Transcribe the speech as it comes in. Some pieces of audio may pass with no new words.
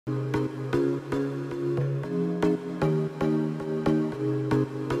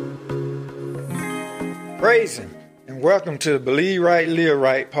Praise Him, and welcome to the Believe Right, Live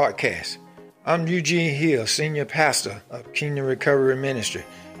Right podcast. I'm Eugene Hill, Senior Pastor of Kingdom Recovery Ministry,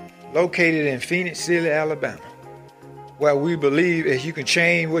 located in Phoenix City, Alabama, where we believe if you can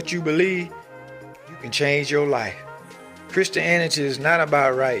change what you believe, you can change your life. Christianity is not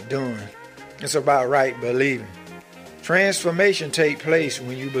about right doing, it's about right believing. Transformation takes place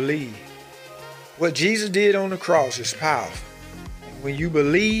when you believe. What Jesus did on the cross is powerful. When you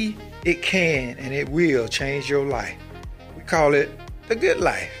believe, it can and it will change your life. We call it the good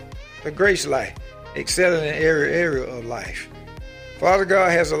life, the grace life, excelling in every area of life. Father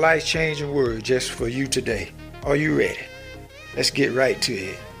God has a life-changing word just for you today. Are you ready? Let's get right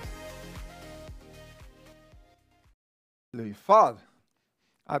to it. Father,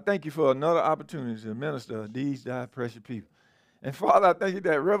 I thank you for another opportunity to minister to these thy precious people. And Father, I thank you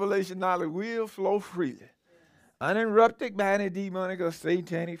that revelation knowledge will flow freely, uninterrupted by any demonic or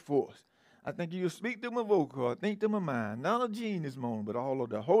satanic force. I think you'll speak to my vocal cord, think to my mind, not of Gene this morning, but all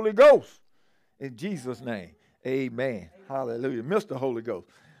of the Holy Ghost. In Jesus' name, amen. Hallelujah. Mr. Holy Ghost.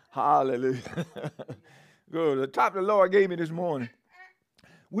 Hallelujah. Good. The top of the Lord gave me this morning.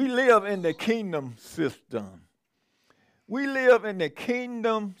 We live in the kingdom system. We live in the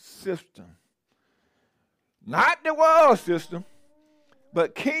kingdom system. Not the world system,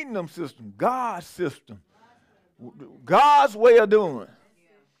 but kingdom system, God's system. God's way of doing.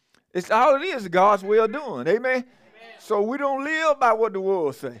 It's all it is, God's way of doing. Amen? So we don't live by what the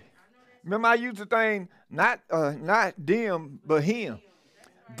world say. Remember I used the thing, not them, but him.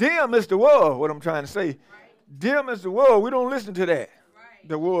 Them is the world, what I'm trying to say. Them is the world. We don't listen to that,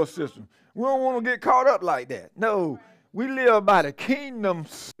 the world system. We don't want to get caught up like that. No, we live by the kingdom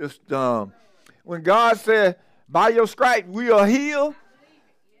system. When God said, by your stripes we are healed,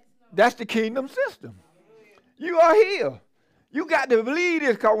 that's the kingdom system. You are healed. You got to believe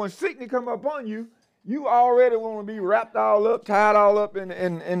this, because when sickness come upon you, you already want to be wrapped all up, tied all up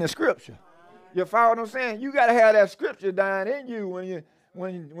in the scripture. You follow what I'm saying? You got to have that scripture down in you.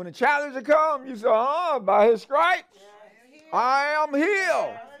 When the challenge come, you say, by his stripes, I am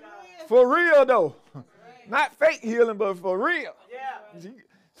healed. For real, though. Not fake healing, but for real.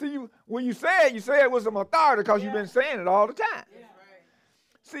 See, when you say it with some authority because you've been saying it all the time.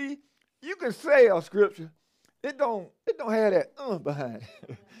 See, you can say a scripture. It don't have that behind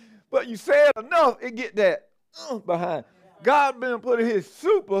it. But you say it enough, it get that behind. God been putting his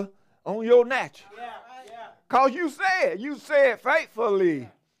super on your natural. Because you say it faithfully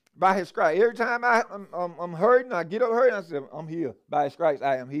by his stripes. Every time I'm hurting, I get up hurting, I say, I'm healed. By his stripes,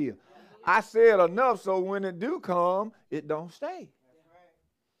 I am healed. I say it enough so when it do come, it don't stay.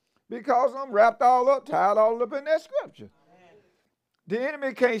 Because I'm wrapped all up, tied all up in that scripture. The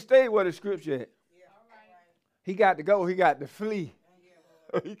enemy can't stay where the scripture at. He got to go. He got to flee.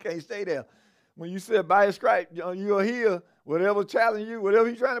 He can't stay there. When you said by his stripe, you're here, whatever challenge you, whatever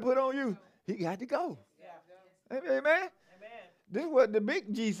he's trying to put on you, he got to go. Amen? This is what the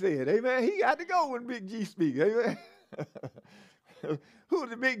big G said. Amen? He got to go when big G speaks. Amen? Who's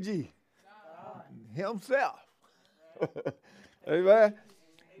the big G? God. Himself. Amen?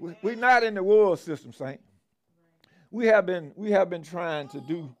 We're not in the world system, saint. We have been trying to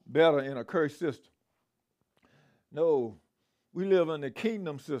do better in a cursed system. No, we live in the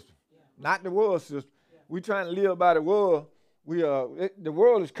kingdom system, not the world system. We're trying to live by the world. The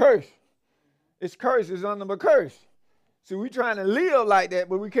world is cursed. It's cursed. It's under a curse. See, we're trying to live like that,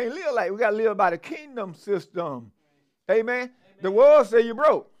 but we can't live like that. We got to live by the kingdom system. Amen? The world say you're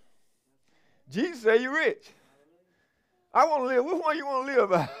broke. Jesus say you're rich. I want to live. Which one you want to live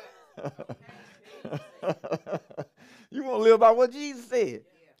by? You want to live by what Jesus said.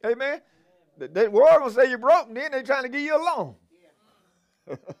 Amen? The world going to say you're broke, and then they're trying to give you a loan.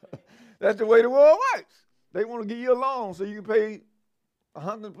 That's the way the world works. They want to give you a loan so you can pay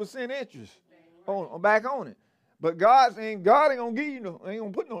 100% interest back on it. But God ain't going to give you ain't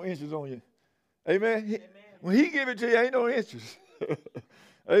going to put no interest on you. Amen? When he give it to you, ain't no interest.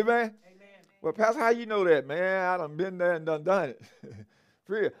 Amen? Well, Pastor, how you know that, man? I done been there and done it.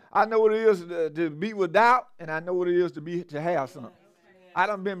 For real. I know what it is to be without, and I know what it is to have something. I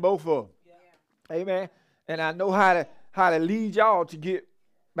done been both of them. Amen. And I know how to lead y'all to get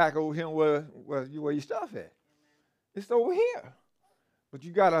back over here where your stuff at. It's over here. But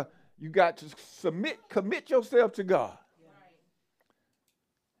you got to commit yourself to God.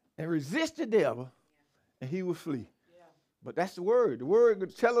 And resist the devil, and he will flee. But that's the word. The word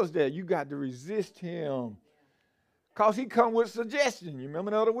would tell us that you got to resist him. Because he come with suggestions. You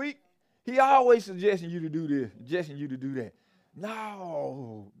remember the other week? He always suggesting you to do this, suggesting you to do that.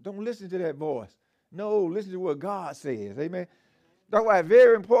 No, don't listen to that voice. No, listen to what God says. Amen. That's why it's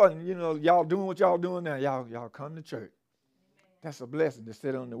very important, y'all doing what y'all doing now. Y'all come to church. That's a blessing to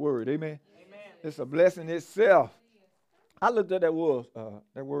sit on the word. Amen. It's a blessing itself. I looked at that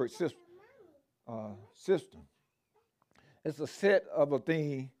word system. System. It's a set of a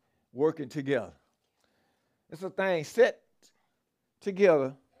thing working together. It's a thing set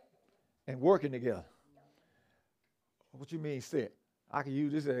together and working together. What you mean set? I can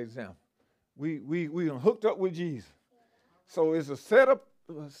use this as an example. We hooked up with Jesus. So it's a set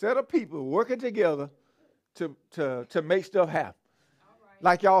of people working together to make stuff happen. Right.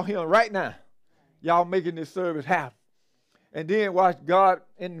 Like y'all here right now. Y'all making this service happen. And then watch God,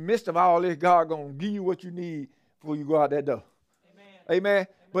 in the midst of all this, God going to give you what you need before you go out that door. Amen.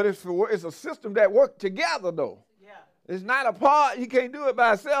 But it's a system that works together, though. Yeah. It's not a part. He can't do it by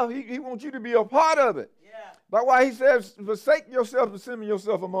himself. He wants you to be a part of it. Yeah. That's why he says, forsake yourself and assemble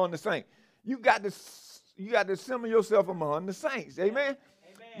yourself among the saints. You got to assemble yourself among the saints. Amen.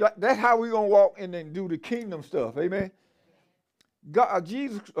 Amen. That's how we're going to walk in and do the kingdom stuff. Amen.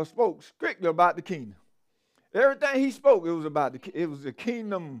 Jesus spoke strictly about the kingdom. Everything he spoke, it was the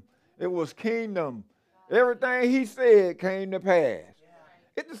kingdom. It was kingdom. Everything he said came to pass.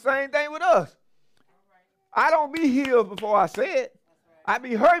 It's the same thing with us. I don't be healed before I say it. I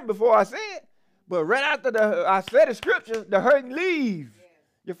be hurting before I say it. But right after I said the scripture, the hurting leaves.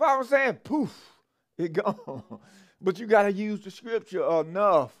 You follow what I'm saying? Poof, it gone. But you got to use the scripture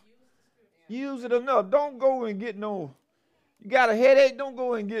enough. Use it enough. Don't go and get no, you got a headache, don't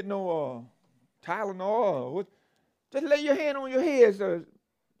go and get no Tylenol. Just lay your hand on your head. So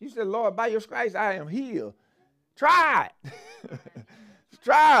you said, Lord, by your stripes I am healed. Try it.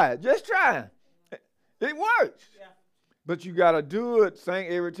 Try it. Just try it. It works. Yeah. But you got to do it,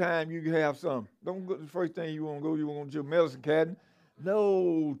 Saint, every time you have something. Don't go the first thing you want to go, you want to your medicine cabinet.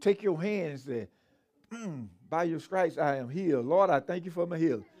 No, take your hand and say, by your stripes I am healed. Lord, I thank you for my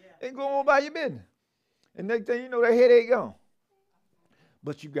healing. Yeah. And go on by your business. And next thing you know, that headache gone.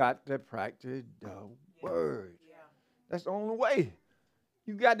 But you got to practice the word. Yeah. That's the only way.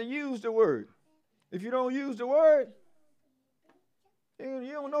 You got to use the word. If you don't use the word,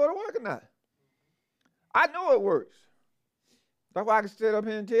 you don't know it'll work or not. I know it works. That's why I can sit up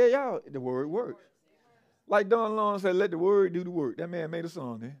here and tell y'all the word works. Like Don Long said, let the word do the work. That man made a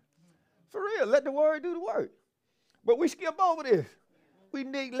song there. For real, let the word do the work. But we skip over this. We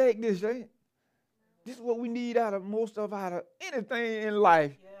neglect this, ain't it? This is what we need out of anything in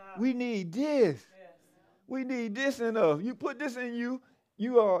life. Yeah. We need this. Yes. We need this in us. You put this in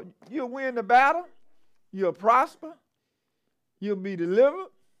you'll win the battle. You'll prosper. You'll be delivered.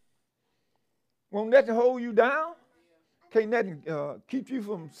 Won't nothing hold you down. Can't nothing keep you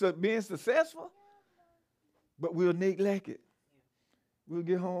from being successful. But we'll neglect it. We'll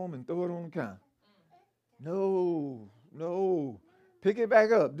get home and throw it on the counter. No. Pick it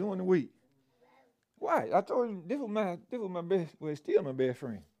back up during the week. Why? I told you this was my best. Well, it's still my best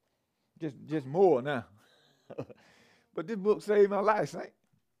friend. Just more now. But this book saved my life, Saint.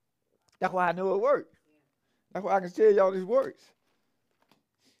 That's why I know it works. That's why I can tell y'all this works.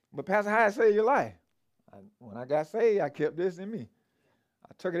 But Pastor, how it saved your life? When I got saved, I kept this in me.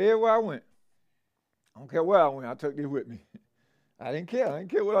 I took it everywhere I went. I don't care where I went. I took this with me. I didn't care. I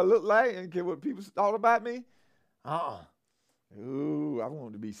didn't care what I looked like. I didn't care what people thought about me. Ooh, I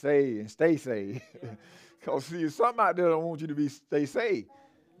want to be saved and stay saved. Because see, something out there don't want you to stay saved.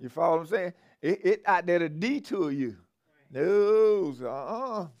 You follow what I'm saying? It out there to detour you. No,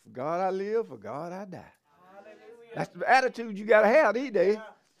 for God I live, for God I die. Hallelujah. That's the attitude you got to have these days. Yeah.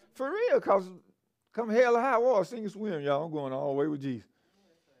 For real, because come hell or high water, sing and swim, y'all. I'm going all the way with Jesus.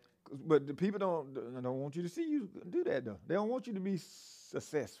 But the people don't want you to see you do that, though. They don't want you to be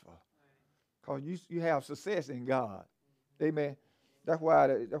successful. Because you have success in God. Amen. That's why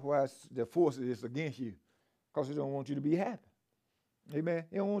the forces is against you. Because they don't want you to be happy. Amen.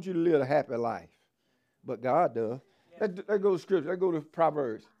 They don't want you to live a happy life. But God does. Yeah. Let's go to Scripture. Let's go to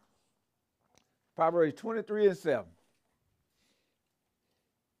Proverbs. Proverbs 23:7.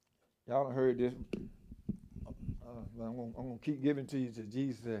 Y'all done heard this. I'm going to keep giving to you till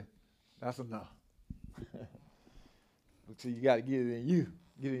Jesus said, that's enough. So you got to get it in you.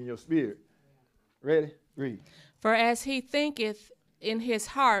 Get it in your spirit. Ready? Read. For as he thinketh in his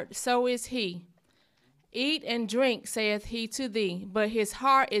heart, so is he. Eat and drink, saith he to thee, but his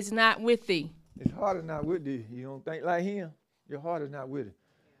heart is not with thee. His heart is not with thee. You don't think like him. Your heart is not with it.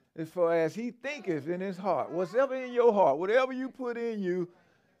 It's for as he thinketh in his heart. Whatever in your heart, whatever you put in you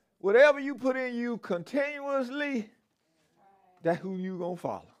continuously, that's who you going to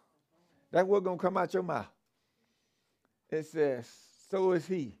follow. That's what's going to come out your mouth. It says, so is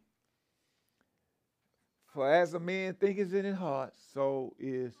he. For as a man thinketh in his heart, so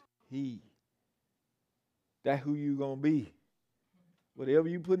is he. That's who you going to be. Whatever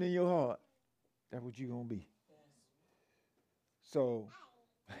you put in your heart, that's what you're going to be. So,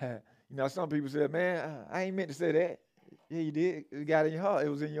 some people say, man, I ain't meant to say that. Yeah, you did. It got in your heart. It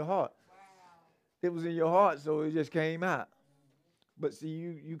was in your heart. It was in your heart, so it just came out. But see,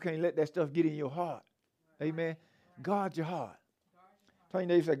 you can't let that stuff get in your heart. Amen. Guard your heart. Tell your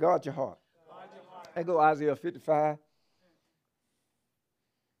neighbor, say, guard your heart. I go Isaiah 55,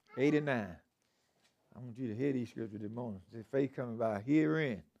 8 and 9. I want you to hear these scriptures this morning. It says, faith coming by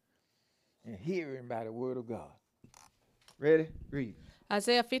hearing, and hearing by the word of God. Ready? Read.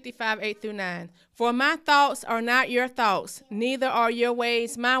 Isaiah 55, 8 through 9. For my thoughts are not your thoughts, neither are your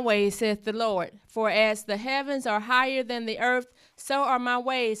ways my ways, saith the Lord. For as the heavens are higher than the earth, so are my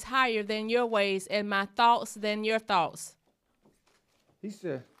ways higher than your ways, and my thoughts than your thoughts. He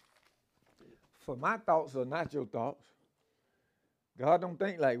said, for my thoughts are not your thoughts. God don't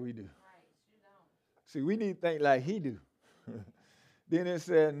think like we do. See, we need to think like he do. Then it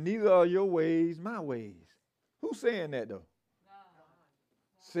said, neither are your ways my ways. Who's saying that, though?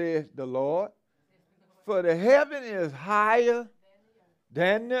 Says the Lord. For the heaven is higher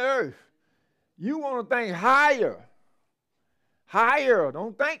than the earth. You want to think higher. Higher.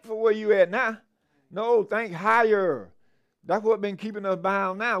 Don't think for where you at now. No, think higher. That's what been keeping us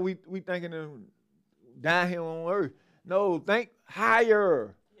bound now. We thinking of down here on earth. No, think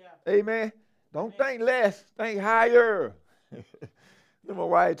higher. Yeah. Amen. Don't think less. Think higher. Then my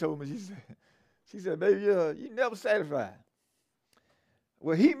wife told me, she said, baby, you never satisfied.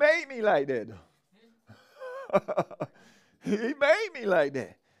 Well, he made me like that, though. He made me like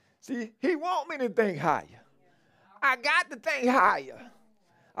that. See, he want me to think higher. I got to think higher.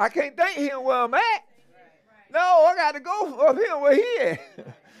 I can't think him where I'm at. No, I got to go up here where he at.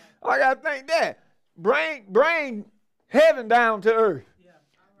 I got to think that. Bring heaven down to earth.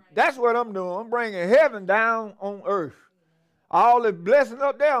 That's what I'm doing. I'm bringing heaven down on earth. All the blessings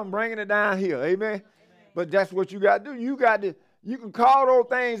up there, I'm bringing it down here. Amen. But that's what you got to do. You can call those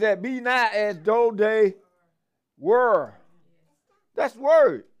things that be not as though they were. That's the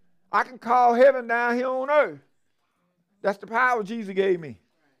word. I can call heaven down here on earth. That's the power Jesus gave me.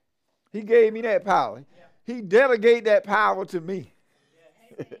 He gave me that power. He delegated that power to me.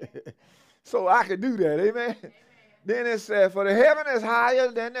 So I could do that. Amen. Then it said, for the heaven is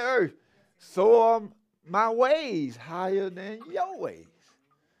higher than the earth, so are my ways higher than your ways.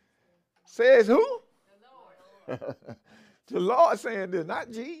 Says who? The Lord. The Lord saying this,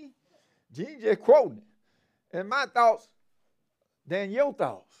 not Gene. Gene just quoting it. And my thoughts than your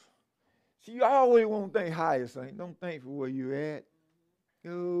thoughts. See, you always want to think higher, Saint. Don't think for where you at.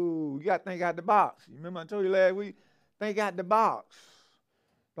 You got to think out the box. You remember I told you last week? Think out the box.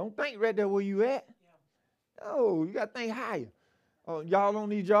 Don't think right there where you at. No, you got to think higher. Oh, y'all on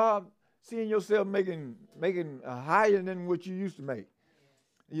these jobs, seeing yourself making higher than what you used to make.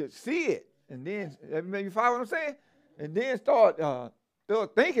 You see it, and then you follow what I'm saying? And then start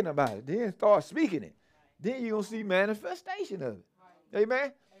thinking about it. Then start speaking it. Then you're going to see manifestation of it. Right.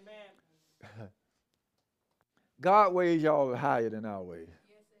 Amen? Amen. God's ways, y'all, are higher than our ways.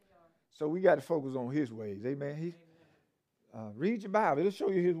 Yes, they are. So we got to focus on his ways. Amen? Read your Bible. It'll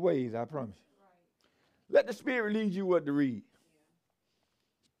show you his ways, I promise you. Right. Let the Spirit lead you what to read.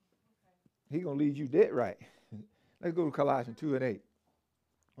 Yeah. He's going to lead you dead right. Let's go to Colossians 2 and 8.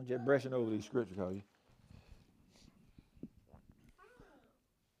 I'm just brushing over these scriptures, call you.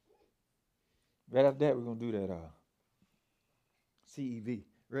 Right after that, we're going to do that CEV.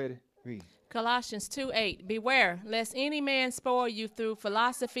 Ready? Read. Colossians 2:8. Beware, lest any man spoil you through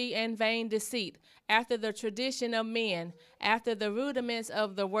philosophy and vain deceit, after the tradition of men, after the rudiments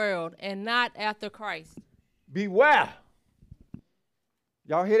of the world, and not after Christ. Beware.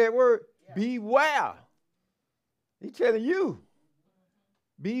 Y'all hear that word? Yeah. Beware. He's telling you.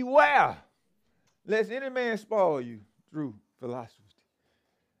 Beware, lest any man spoil you through philosophy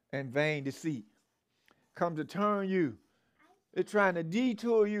and vain deceit. Come to turn you. It's trying to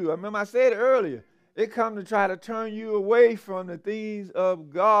detour you. I remember I said it earlier. It come to try to turn you away from the things of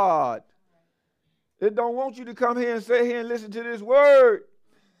God. It don't want you to come here and sit here and listen to this word.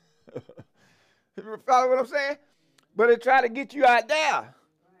 You follow what I'm saying? But it try to get you out there.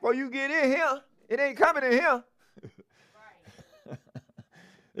 Before you get in here, it ain't coming in here.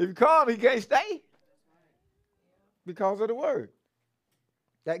 If you come, he can't stay. Because of the word.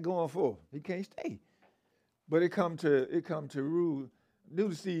 That going forth. He can't stay. But it come to rule. Do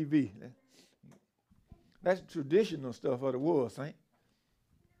the CV. That's traditional stuff of the world, Saint.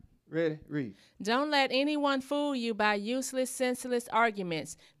 Ready? Read. Don't let anyone fool you by useless, senseless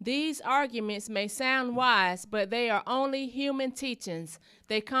arguments. These arguments may sound wise, but they are only human teachings.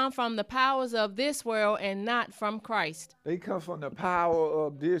 They come from the powers of this world and not from Christ. They come from the power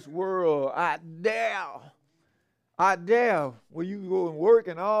of this world. I dare. When you go and work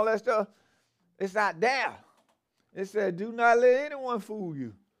and all that stuff, it's out there. It said, do not let anyone fool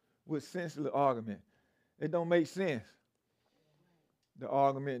you with senseless argument. It don't make sense. The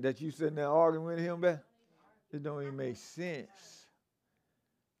argument that you sitting there arguing with him about, it don't even make sense.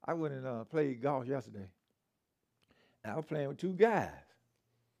 I went and played golf yesterday. And I was playing with two guys,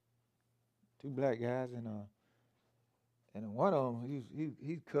 two black guys, and one of them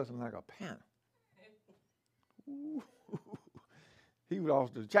he's cussing like a panther. He was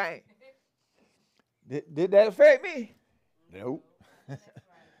off the chain. Did that affect me? Nope.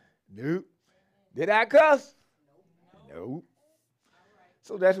 Nope. Did I cuss? Nope.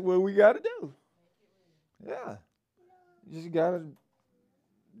 So that's what we got to do. Yeah. You just got to,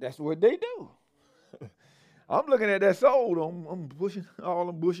 that's what they do. I'm looking at that soul. I'm pushing all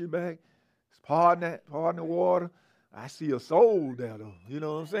them bushes back. It's parting the water. I see a soul there, though. You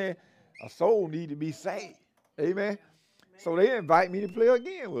know what I'm saying? A soul need to be saved. Amen? So they invite me to play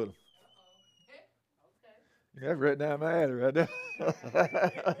again with them. That's right down my alley right there.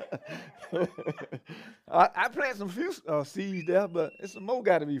 I planted some few seeds there, but it's some more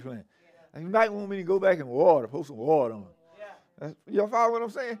got to be planted. You might want me to go back and put some water on it. Y'all follow what I'm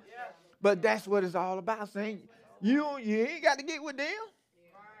saying? But that's what it's all about, saying you ain't got to get with them.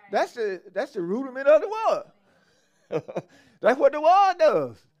 That's the rudiment of the world. That's what the world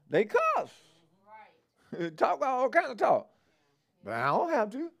does. They cuss. Talk all kind of talk. But I don't have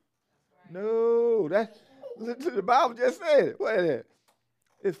to. No, the Bible just said it. What is that?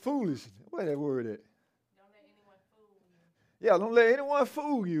 It's foolish. What is that word at? Don't let anyone fool you. Yeah, don't let anyone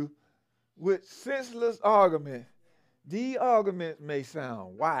fool you with senseless argument. These arguments may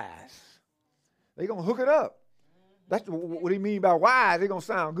sound wise. They're going to hook it up. That's what he mean by wise. They're going to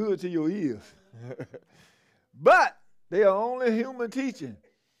sound good to your ears. But they are only human teaching.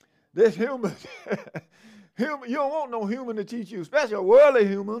 This human, you don't want no human to teach you, especially a worldly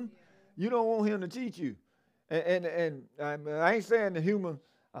human. You don't want him to teach you. And I ain't saying the human,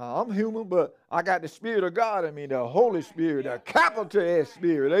 I'm human, but I got the Spirit of God in me, the Holy Spirit, the capital S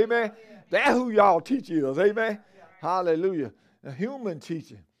Spirit, amen? That's who y'all teach is, amen? Hallelujah. The human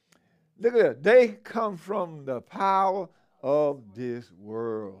teaching. Look at that. They come from the power of this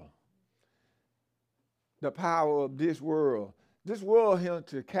world. The power of this world. This world here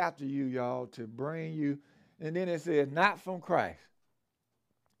to capture you, y'all, to bring you. And then it says, not from Christ.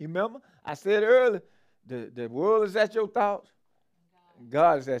 You remember? I said earlier, the world is at your thoughts.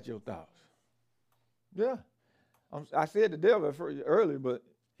 God is at your thoughts. Yeah. I said the devil earlier, but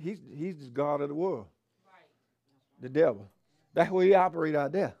he's the God of the world. Right. The devil. That's where he operates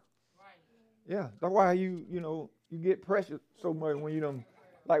out there. Right. Yeah. That's why you get pressured so much when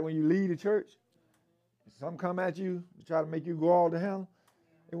like when you leave the church. Some come at you to try to make you go all to hell.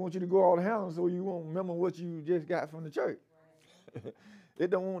 They want you to go all to hell so you won't remember what you just got from the church. They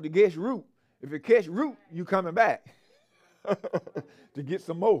don't want to catch root. If it catch root, you coming back to get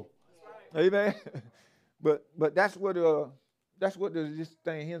some more. Amen. But that's what this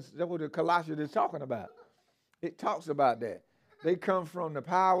thing here, that's what the Colossians is talking about. It talks about that. They come from the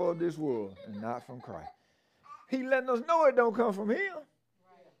power of this world and not from Christ. He letting us know it don't come from him.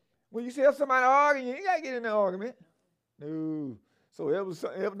 When you see somebody arguing, you ain't got to get in the argument. No. So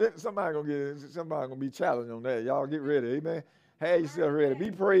evidently somebody gonna be challenged on that. Y'all get ready, amen. Have yourself ready.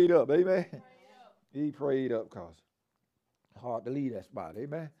 Be prayed up, amen. Be prayed up, cause it's hard to leave that spot,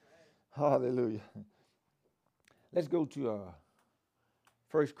 amen. Hallelujah. Let's go to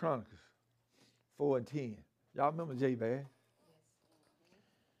 1 Chronicles 4 and 10. Y'all remember Jabez?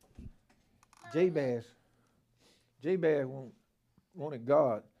 Jabez wanted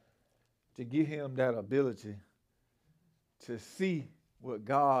God to give him that ability to see what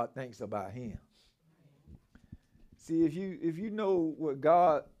God thinks about him. See, if you know what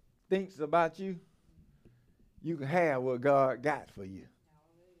God thinks about you, you can have what God got for you.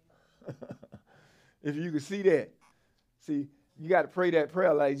 If you can see that. See, you got to pray that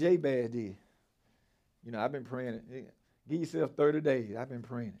prayer like Jabez did. You know, I've been praying it. Give yourself 30 days. I've been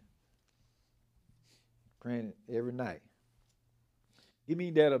praying it. Praying it every night. Give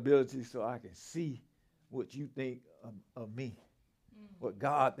me that ability so I can see what you think of me, what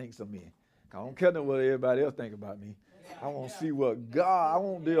God thinks of me. I don't care what everybody else think about me. I want to see what God, I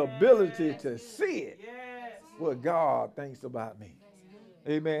want the ability to see it, what God thinks about me.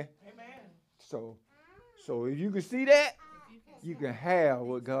 Amen. So if you can see that, you can have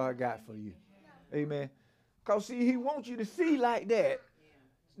what God got for you. Amen. Because, see, he wants you to see like that.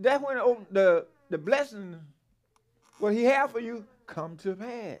 That's when the blessing, what he has for you, come to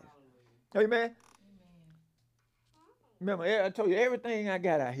pass. Amen. Remember, I told you, everything I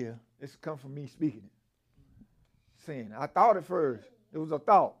got out here, it's come from me speaking it. Saying, I thought it first. It was a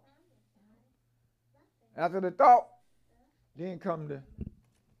thought. After the thought, then come the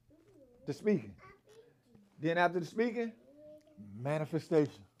speaking. Then after the speaking,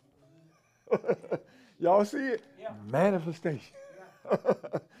 manifestation. Y'all see it? Yeah. Manifestation.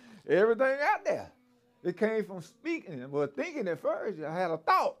 Everything out there. It came from speaking. Well, thinking at first, I had a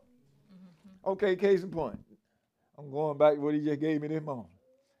thought. Okay, case in point. I'm going back to what he just gave me this morning.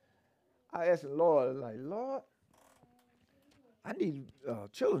 I asked the Lord, like, Lord, I need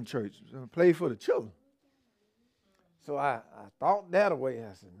children's church to play for the children. So I thought that away.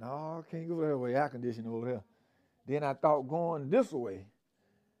 I said, no, I can't go that way, air conditioning over here. Then I thought going this way.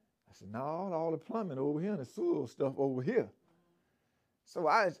 I said, no, all the plumbing over here and the sewer stuff over here. So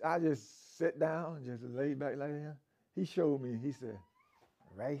I just sat down and just laid back like that. He showed me, he said,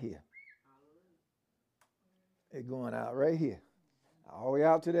 right here. It's going out right here. All the way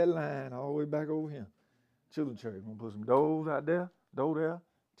out to that line, all the way back over here. Children's church. I'm going to put some doors out there, door there,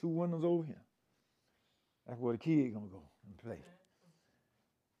 2 windows over here. That's where the kids going to go and play.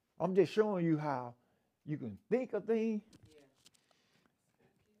 I'm just showing you how you can think a thing,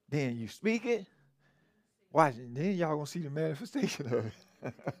 then you speak it, watch it, then y'all going to see the manifestation of it.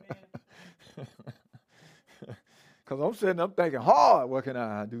 Because I'm sitting up thinking hard, what can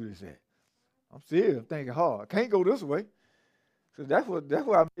I do this at? I'm serious, thinking hard. I can't go this way. So that's why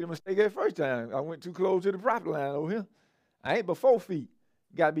I made a mistake that first time. I went too close to the property line over here. I ain't but 4 feet.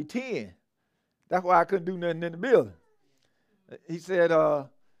 Got to be 10. That's why I couldn't do nothing in the building. He said,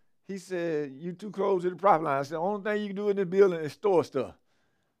 you too close to the property line. I said, the only thing you can do in this building is store stuff.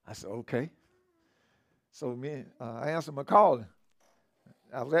 I said, okay. So I answered my calling.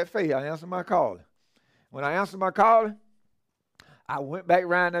 I was at faith. I answered my calling. When I answered my calling, I went back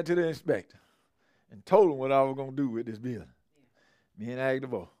around there to the inspector and told him what I was going to do with this building. Me and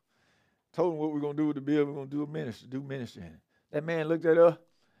Agdavo. Told him what we're going to do with the building. We're going to do ministry in it. That man looked at us.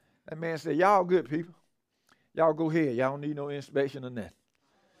 That man said, y'all good people. Y'all go ahead. Y'all don't need no inspection or nothing.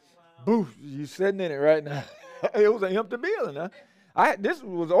 Wow. Boof, you sitting in it right now. It was an empty building. This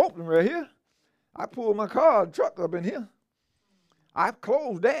was open right here. I pulled my truck up in here. I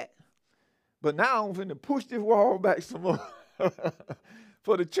closed that. But now I'm finna push this wall back some more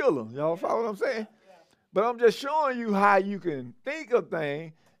for the children. Y'all follow what I'm saying? But I'm just showing you how you can think a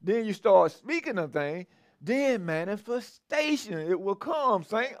thing, then you start speaking a thing, then manifestation, it will come.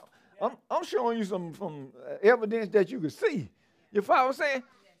 Saint. I'm showing you some evidence that you can see. You follow what I'm saying?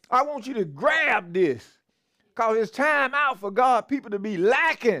 I want you to grab this because it's time out for God people to be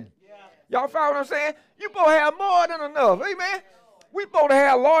lacking. Y'all follow what I'm saying? You supposed to have more than enough. Amen? We supposed to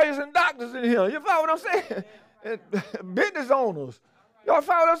have lawyers and doctors in here. You follow what I'm saying? And business owners. Y'all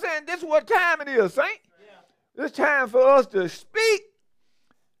follow what I'm saying? This is what time it is, saint. It's time for us to speak,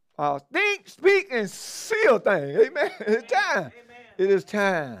 think, speak, and seal things. Amen? It's time. Amen. It is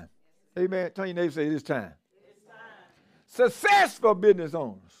time. Amen. Tell your neighbor, say it is time. It's time. Success for business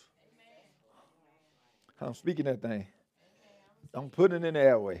owners. Amen. I'm speaking that thing. I'm putting it in the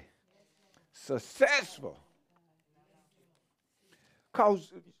airway. Successful.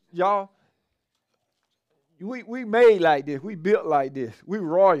 Because, y'all, we made like this. We built like this. We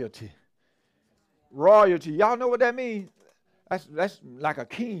royalty. Royalty. Y'all know what that means? That's like a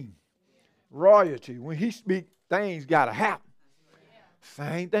king. Royalty. When he speaks, things got to happen.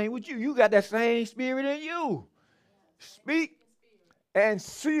 Same thing with you. You got that same spirit in you. Speak and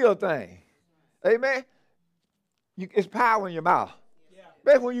seal things. Amen? It's power in your mouth.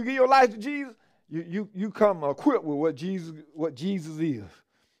 But when you give your life to Jesus, you come equipped with what Jesus is.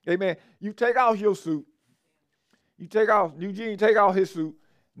 Amen. You take off your suit. Eugene take off his suit.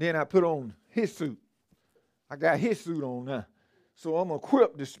 Then I put on his suit. I got his suit on now. So I'm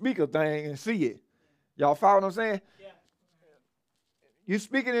equipped to speak a thing and see it. Y'all follow what I'm saying? Yeah. You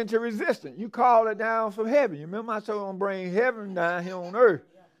speak it into resistance. You call it down from heaven. You remember I told you I'm bringing heaven down here on earth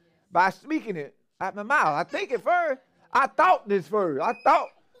by speaking it out my mouth. I think it first. I thought this first.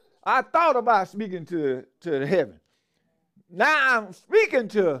 I thought about speaking to the heaven. Now I'm speaking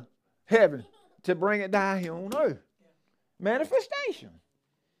to heaven to bring it down here on earth. Manifestation.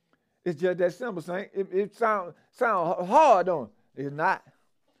 It's just that simple, saint. It sound hard, don't it? It's not.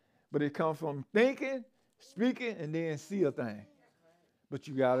 But it comes from thinking, speaking, and then see a thing. But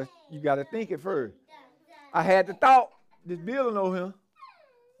you gotta think it first. I had the thought, this building over here,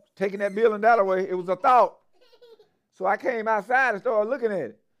 taking that building that away, it was a thought. So I came outside and started looking at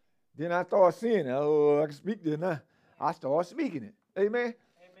it. Then I started seeing it. Oh, I can speak this now. I started speaking it. Amen? Amen.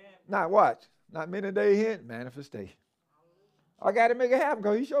 Now watch. Not many days in, manifestation. I got to make it happen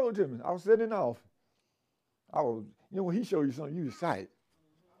because he showed it to me. I was sitting in the office. When he showed you something, you excited.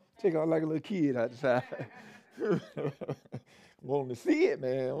 Take out like a little kid outside. Wanting to see it,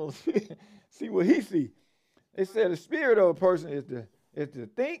 man. See what he see. It said the spirit of a person is to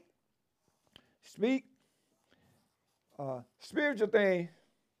think, speak. Spiritual things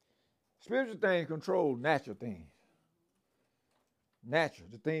control natural things. Natural,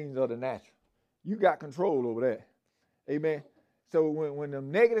 the things of the natural. You got control over that. Amen. So when the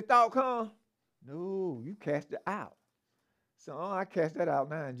negative thought comes, no, you cast it out. So I cast that out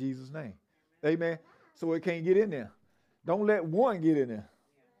now in Jesus' name. Amen. So it can't get in there. Don't let one get in there.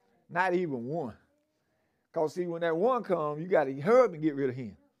 Not even one. Because see, when that one comes, you got to hurry up and get rid of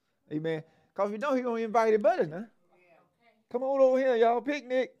him. Amen. Because you know he's going to invite his buddies now. Come on over here, y'all,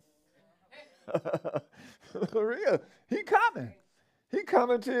 picnic. For real. He coming. He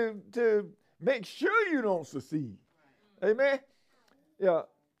coming to make sure you don't succeed. Amen. Yeah.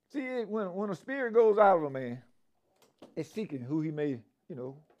 See, when a spirit goes out of a man, it's seeking who he may,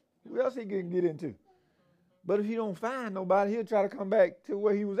 who else he can get into. But if he don't find nobody, he'll try to come back to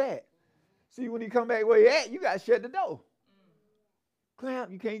where he was at. See, when he come back where he at, you got to shut the door.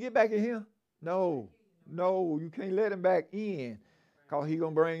 Clamp, you can't get back in here. No, you can't let him back in because he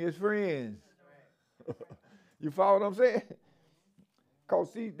going to bring his friends. You follow what I'm saying?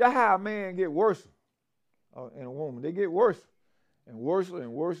 Because, see, that's how a man get worse and a woman. They get worse and worse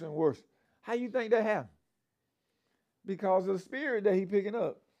and worse and worse. How you think that happened? Because of the spirit that he picking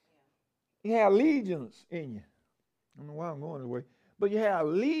up. He had allegiance in you. I don't know why I'm going this way. But you have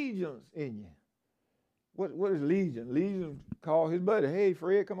allegiance in you. What is allegiance? Allegiance call his buddy. Hey,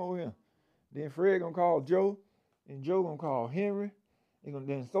 Fred, come over here. Then Fred going to call Joe. And Joe going to call Henry. And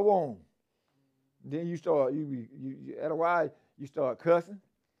then so on. Then you start, at a while, you start cussing.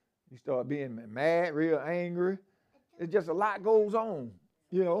 You start being mad, real angry. It's just a lot goes on.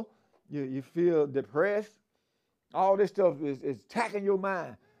 You feel depressed. All this stuff is attacking your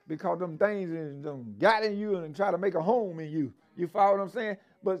mind because them things got in you and try to make a home in you. You follow what I'm saying?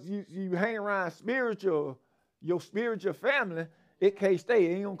 But you hang around your spiritual family, it can't stay.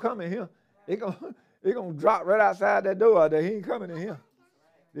 It ain't going to come in here. It gonna drop right outside that door out there. He ain't coming in here.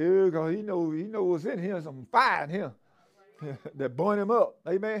 Dude, because he know what's in here, some fire in here that burn him up.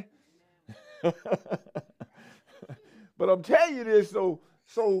 Amen? But I'm telling you this so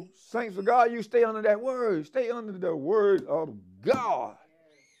saints of God, you stay under that word. Stay under the word of God.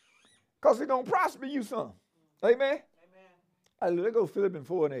 Because it's going to prosper you some. Amen? Amen. Let's go Philippians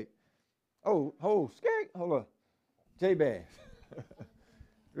 4:8. Scary. Hold on. Jabez.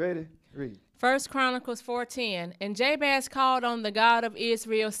 Ready? Read. 1 Chronicles 4:10. And Jabez called on the God of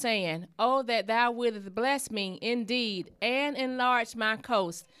Israel, saying, Oh, that thou wouldest bless me indeed, and enlarge my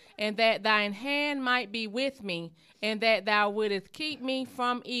coast, and that thine hand might be with me, and that thou wouldest keep me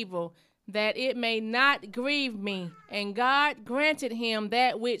from evil, that it may not grieve me. And God granted him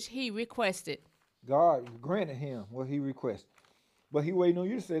that which he requested. God granted him what he requested. But he waiting on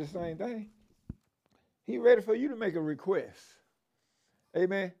you to say the same thing. He ready for you to make a request.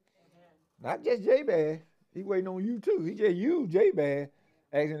 Amen. Not just Jabez. He waiting on you too. He just used Jabez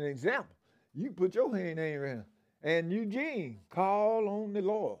as an example. You put your hand in there. And Eugene, call on the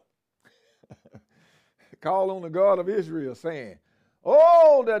Lord. Call on the God of Israel, saying,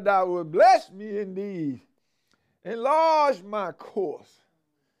 Oh, that thou would bless me indeed. Enlarge my course.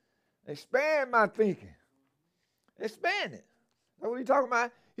 Expand my thinking. Expand it. That's what he's talking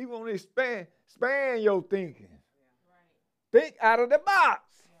about. He want to expand your thinking. Think out of the box.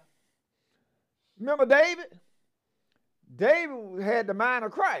 Remember David? David had the mind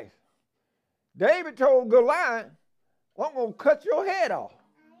of Christ. David told Goliath, I'm going to cut your head off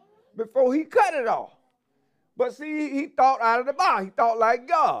before he cut it off. But see, he thought out of the box. He thought like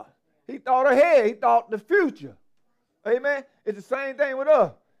God. He thought ahead. He thought the future. Amen? It's the same thing with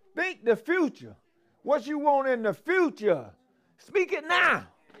us. Think the future. What you want in the future. Speak it now.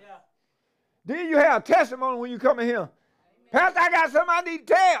 Yeah. Then you have testimony when you come in here. Amen. Pastor, I got something I need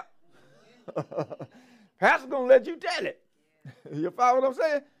to tell. Pastor's going to let you tell it. You follow what I'm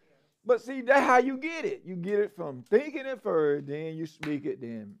saying? But see, that's how you get it. You get it from thinking it first, then you speak it,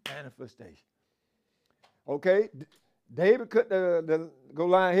 then manifestation. Okay? David cut the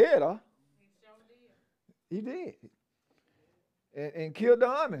Goliath head off. He did. And killed the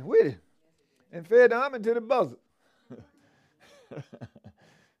army with it. And fed the army to the buzzard.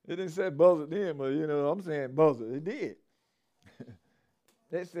 It didn't say buzzard then, but I'm saying buzzard. It did.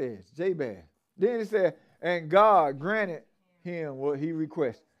 That says Jabez. Then it said, And God granted him what he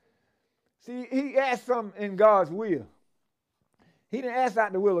requested. See, he asked something in God's will. He didn't ask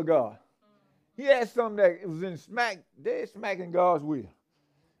out the will of God. He asked something that was in dead smack in God's will.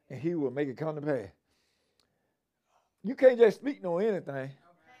 And he will make it come to pass. You can't just speak no anything.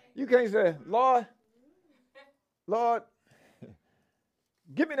 You can't say, Lord,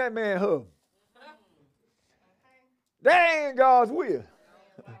 give me that man a hug. That ain't God's will.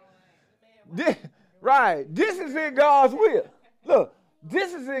 This is in God's will. Look,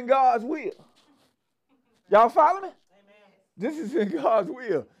 this is in God's will. Y'all follow me? This is in God's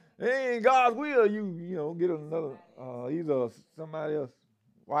will. It ain't in God's will you get another, either somebody else's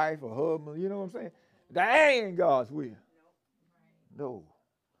wife or husband, you know what I'm saying? That ain't God's will. No.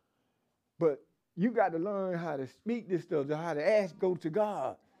 But you got to learn how to speak this stuff, how to ask, go to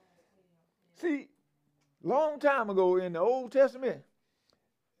God. See, long time ago in the Old Testament,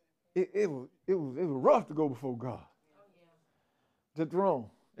 it was rough to go before God. The throne.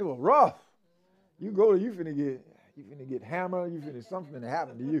 It was rough. You go, you finna get hammered, something to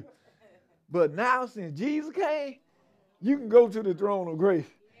happen to you. But now, since Jesus came, you can go to the throne of grace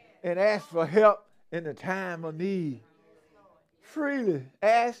and ask for help in the time of need. Freely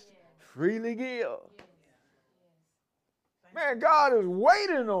ask, freely give. Man, God is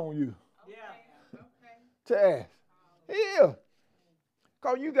waiting on you to ask. He is.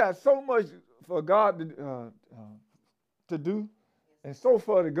 Because you got so much for God to do and so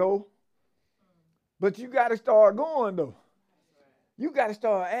far to go. But you got to start going, though. You got to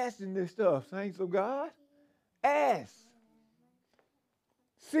start asking this stuff, saints of God. Ask.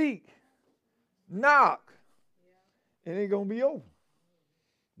 Seek. Knock. It ain't going to be open.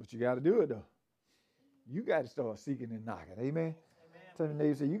 But you got to do it, though. You got to start seeking and knocking. Amen? Tell your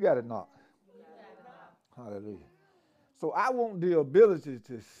neighbor, say, you got to knock. Hallelujah. So I want the ability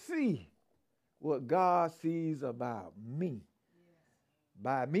to see what God sees about me.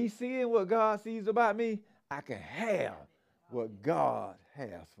 By me seeing what God sees about me, I can have what God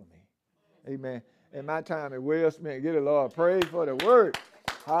has for me. Amen. And my time is well spent. Give the Lord praise for the word.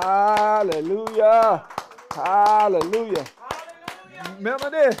 Hallelujah. Hallelujah.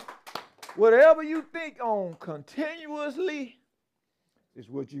 Remember this. Whatever you think on continuously is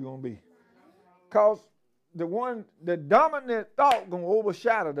what you're going to be. Because the dominant thought going to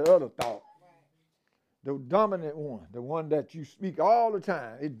overshadow the other thought. The dominant one, the one that you speak all the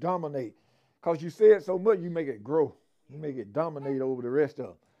time, it dominates. Because you say it so much, you make it grow. You make it dominate over the rest of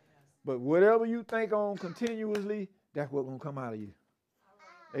them. But whatever you think on continuously, that's what's going to come out of you.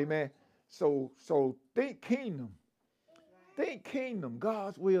 Amen. So think kingdom. Think kingdom,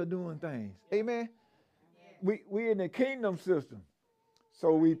 God's way of doing things. Amen. We in the kingdom system.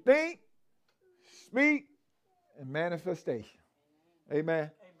 So we think, speak, and manifestation.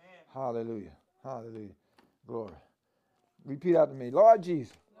 Amen. Hallelujah. Hallelujah. Glory. Repeat after me. Lord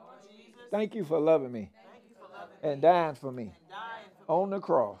Jesus, thank you for loving me and dying for me on the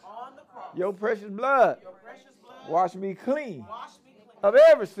cross. Your precious blood wash me clean of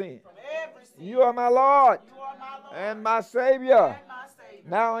every sin. You are my Lord and my Savior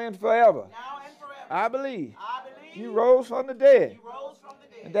now and forever. I believe you rose from the dead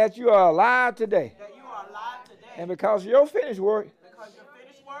and that you are alive today. And because of your finished work,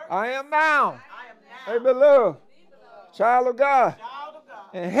 I am now a beloved child of God.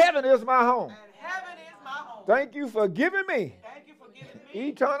 And heaven is my home. Thank you for giving me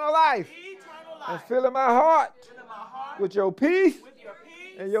eternal life and filling my heart with your peace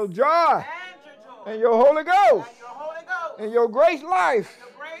and your joy and your Holy Ghost and your grace life.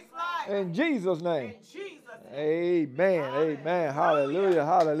 In Jesus' name. Amen. Amen. Hallelujah.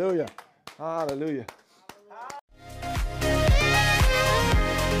 Hallelujah. Hallelujah.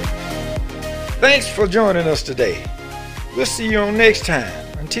 Thanks for joining us today. We'll see you on next time.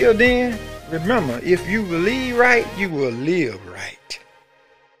 Until then, remember, if you believe right, you will live right.